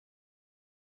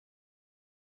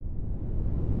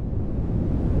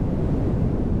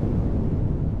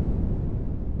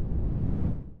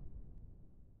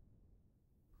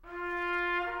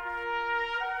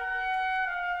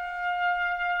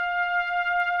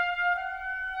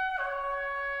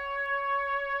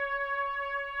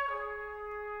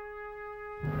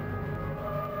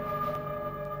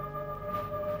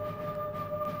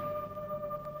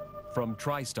From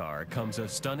TriStar comes a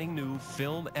stunning new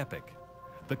film epic,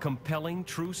 the compelling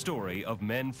true story of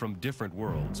men from different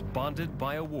worlds bonded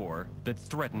by a war that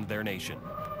threatened their nation.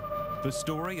 The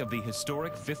story of the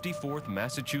historic 54th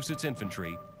Massachusetts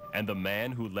Infantry and the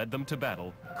man who led them to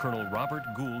battle, Colonel Robert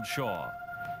Gould Shaw.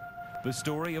 The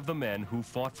story of the men who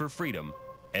fought for freedom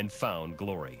and found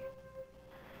glory.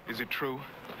 Is it true?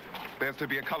 There's to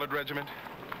be a colored regiment?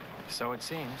 So it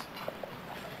seems.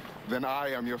 Then I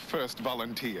am your first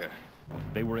volunteer.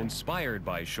 They were inspired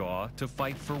by Shaw to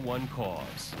fight for one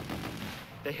cause.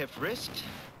 They have risked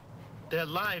their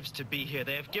lives to be here.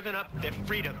 They have given up their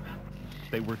freedom.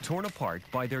 They were torn apart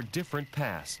by their different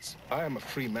pasts. I am a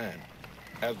free man,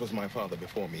 as was my father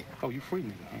before me. Oh, you free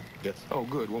me, huh? Yes. Oh,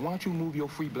 good. Well, why don't you move your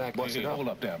free black Bust it up. Hold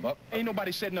up there, Buck. Ain't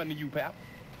nobody said nothing to you, pal.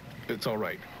 It's all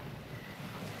right.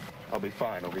 I'll be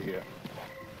fine over here.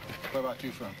 Where about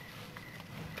you from?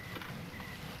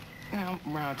 Yeah,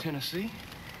 I'm around Tennessee.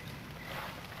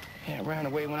 Yeah, I ran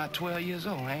away when I was 12 years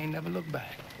old. I ain't never looked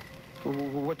back. Well,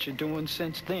 what you doing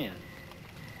since then?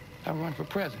 I run for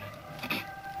president.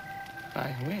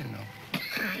 I ain't win, though.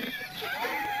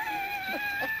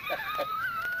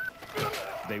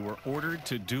 They were ordered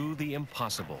to do the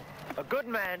impossible. A good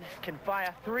man can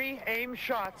fire 3 aimed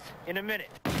shots in a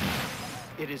minute.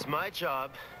 It is my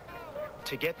job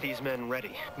to get these men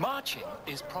ready. Marching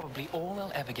is probably all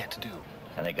they'll ever get to do.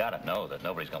 And they gotta know that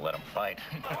nobody's gonna let them fight.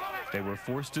 They were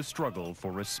forced to struggle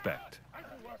for respect.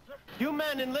 You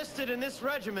men enlisted in this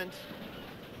regiment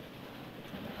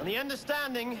on the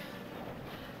understanding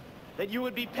that you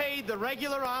would be paid the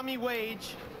regular Army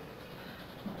wage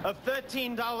of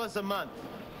 $13 a month.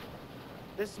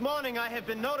 This morning I have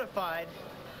been notified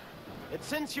that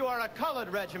since you are a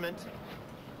colored regiment,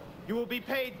 you will be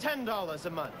paid $10 a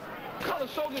month. Colored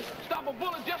soldiers stop a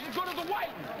bullet just as good as a white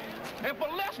one. And for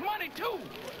less money, too.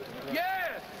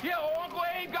 Yes, yeah, Uncle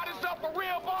Abe got himself a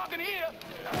real bargain here.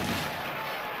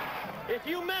 If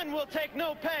you men will take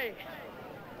no pay,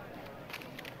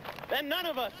 then none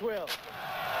of us will.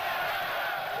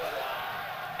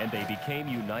 And they became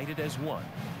united as one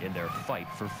in their fight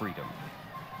for freedom.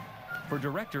 For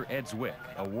director Ed Zwick,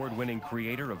 award-winning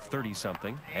creator of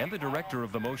 30-something and the director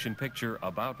of the motion picture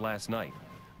About Last Night,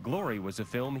 Glory was a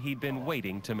film he'd been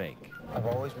waiting to make. I've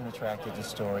always been attracted to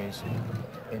stories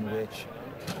in which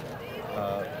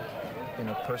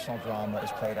personal drama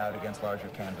is played out against larger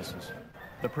canvases.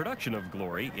 The production of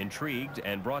Glory intrigued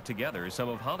and brought together some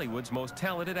of Hollywood's most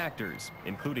talented actors,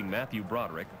 including Matthew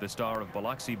Broderick, the star of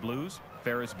Biloxi Blues,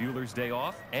 Ferris Bueller's Day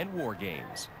Off, and War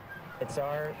Games. It's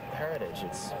our heritage.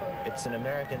 It's an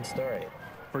American story.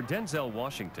 For Denzel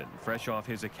Washington, fresh off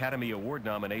his Academy Award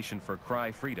nomination for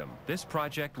Cry Freedom, this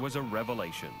project was a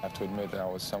revelation. I have to admit that I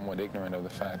was somewhat ignorant of the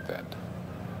fact that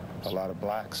a lot of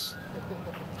blacks,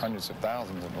 hundreds of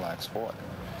thousands of blacks fought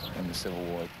in the Civil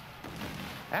War.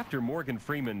 After Morgan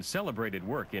Freeman's celebrated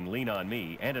work in Lean on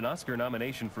Me and an Oscar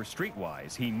nomination for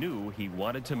Streetwise, he knew he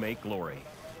wanted to make Glory.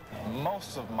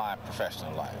 Most of my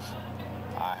professional life,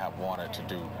 I have wanted to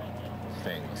do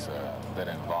things that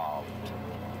involved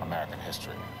American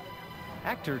history.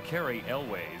 Actor Cary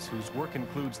Elwes, whose work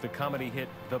includes the comedy hit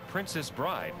The Princess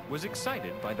Bride, was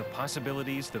excited by the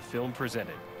possibilities the film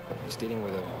presented. It's dealing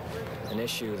with an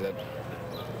issue that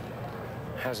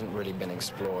hasn't really been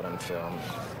explored on film.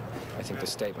 I think the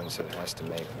statements it has to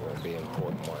make will be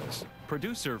important ones.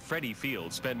 Producer Freddie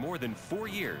Field spent more than 4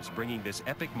 years bringing this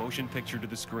epic motion picture to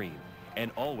the screen and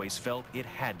always felt it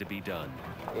had to be done.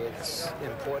 It's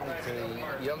important to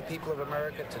the young people of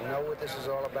America to know what this is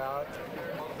all about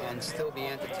and still be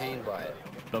entertained by it.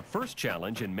 The first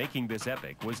challenge in making this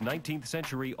epic was 19th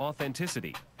century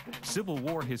authenticity. Civil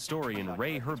War historian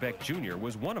Ray Herbeck Jr.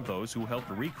 was one of those who helped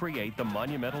recreate the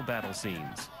monumental battle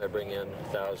scenes. I bring in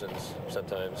thousands,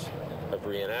 sometimes, of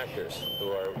reenactors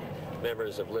who are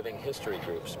members of living history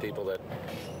groups, people that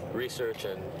research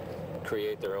and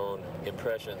create their own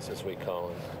impressions, as we call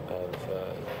them, of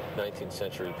 19th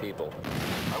century people.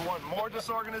 I want more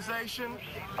disorganization.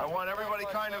 I want everybody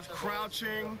kind of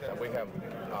crouching. We have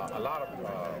a lot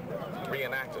of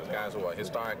reenactors, guys who are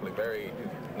historically very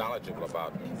knowledgeable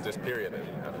about this period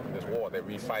and this war. They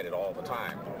refight it all the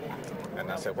time.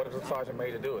 And I said, what does the sergeant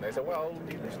major do? And they said, well,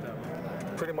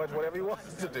 pretty much whatever he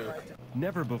wants to do.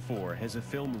 Never before has a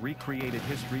film recreated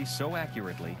history so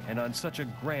accurately and on such a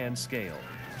grand scale.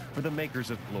 For the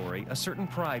makers of Glory, a certain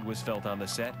pride was felt on the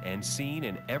set and seen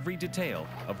in every detail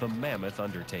of the mammoth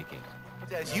undertaking.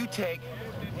 As you take,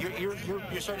 you're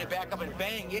starting to back up and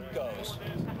bang, it goes.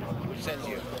 Sends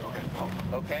you.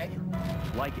 Okay?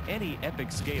 Like any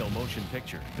epic scale motion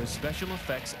picture, the special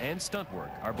effects and stunt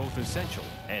work are both essential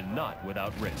and not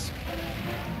without risk.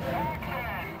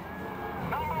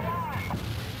 Number 1.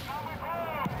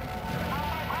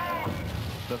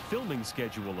 The filming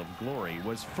schedule of Glory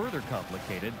was further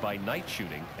complicated by night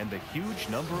shooting and the huge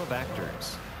number of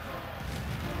actors.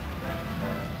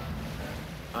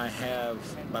 I have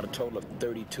about a total of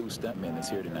 32 stuntmen that's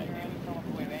here tonight.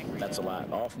 That's a lot.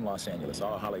 All from Los Angeles,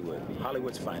 all Hollywood.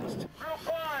 Hollywood's finest. Group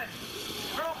 1,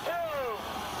 Group 2,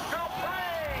 Group 3.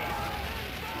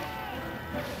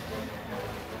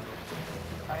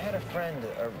 I had a friend,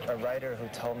 a writer, who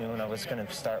told me when I was going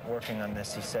to start working on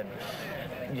this, he said,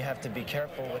 you have to be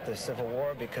careful with the Civil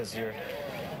War because you're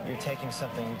taking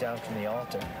something down from the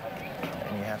altar,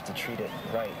 and you have to treat it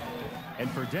right. And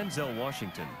for Denzel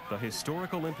Washington, the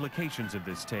historical implications of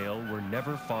this tale were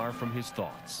never far from his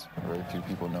thoughts. Very few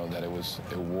people know that it was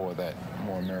a war that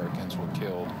more Americans were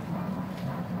killed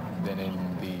than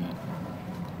in the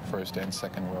First and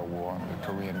Second World War, the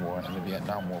Korean War, and the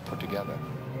Vietnam War put together.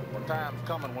 One time's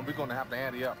coming when we're going to have to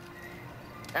ante up.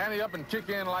 Ante up and kick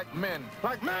in like men.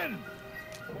 Like men!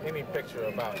 Any picture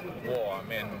about war,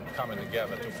 men coming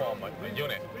together to form a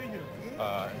unit,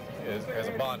 is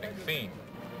a bonding theme.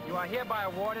 You are hereby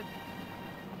awarded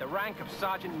the rank of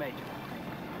Sergeant Major.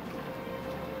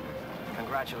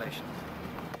 Congratulations.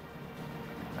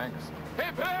 Thanks.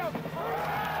 Hip hip!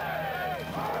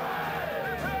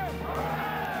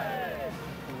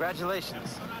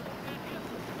 Congratulations.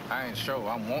 I ain't sure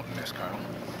I'm wanting this, Colonel.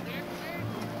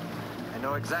 I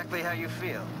know exactly how you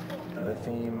feel. The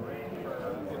theme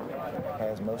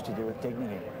has most to do with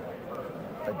dignity,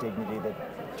 a dignity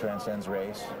that transcends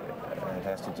race. And it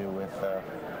has to do with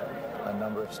a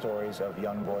number of stories of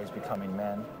young boys becoming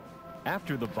men.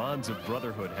 After the bonds of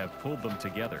brotherhood have pulled them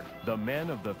together, the men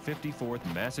of the 54th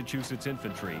Massachusetts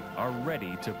Infantry are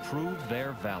ready to prove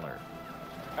their valor.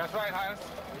 That's right, Highness.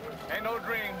 Ain't no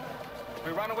dream.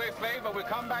 We run away slaves, but we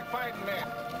come back fighting men.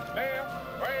 There,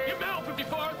 brave. You down,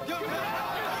 54th!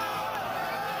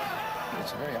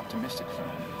 It's a very optimistic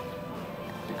film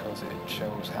because it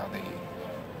shows how they,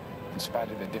 in spite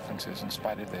of their differences, in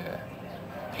spite of their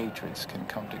hatreds, can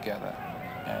come together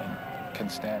and can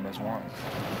stand as one.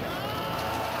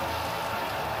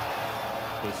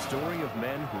 The story of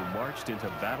men who marched into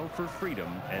battle for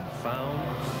freedom and found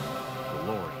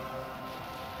glory.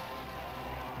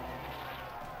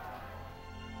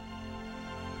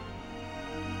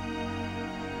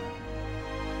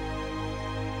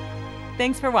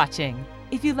 Thanks for watching.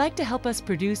 If you'd like to help us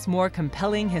produce more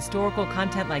compelling historical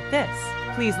content like this,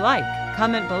 please like,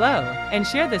 comment below, and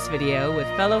share this video with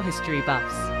fellow history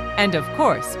buffs. And of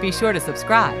course, be sure to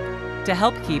subscribe to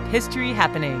help keep history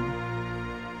happening.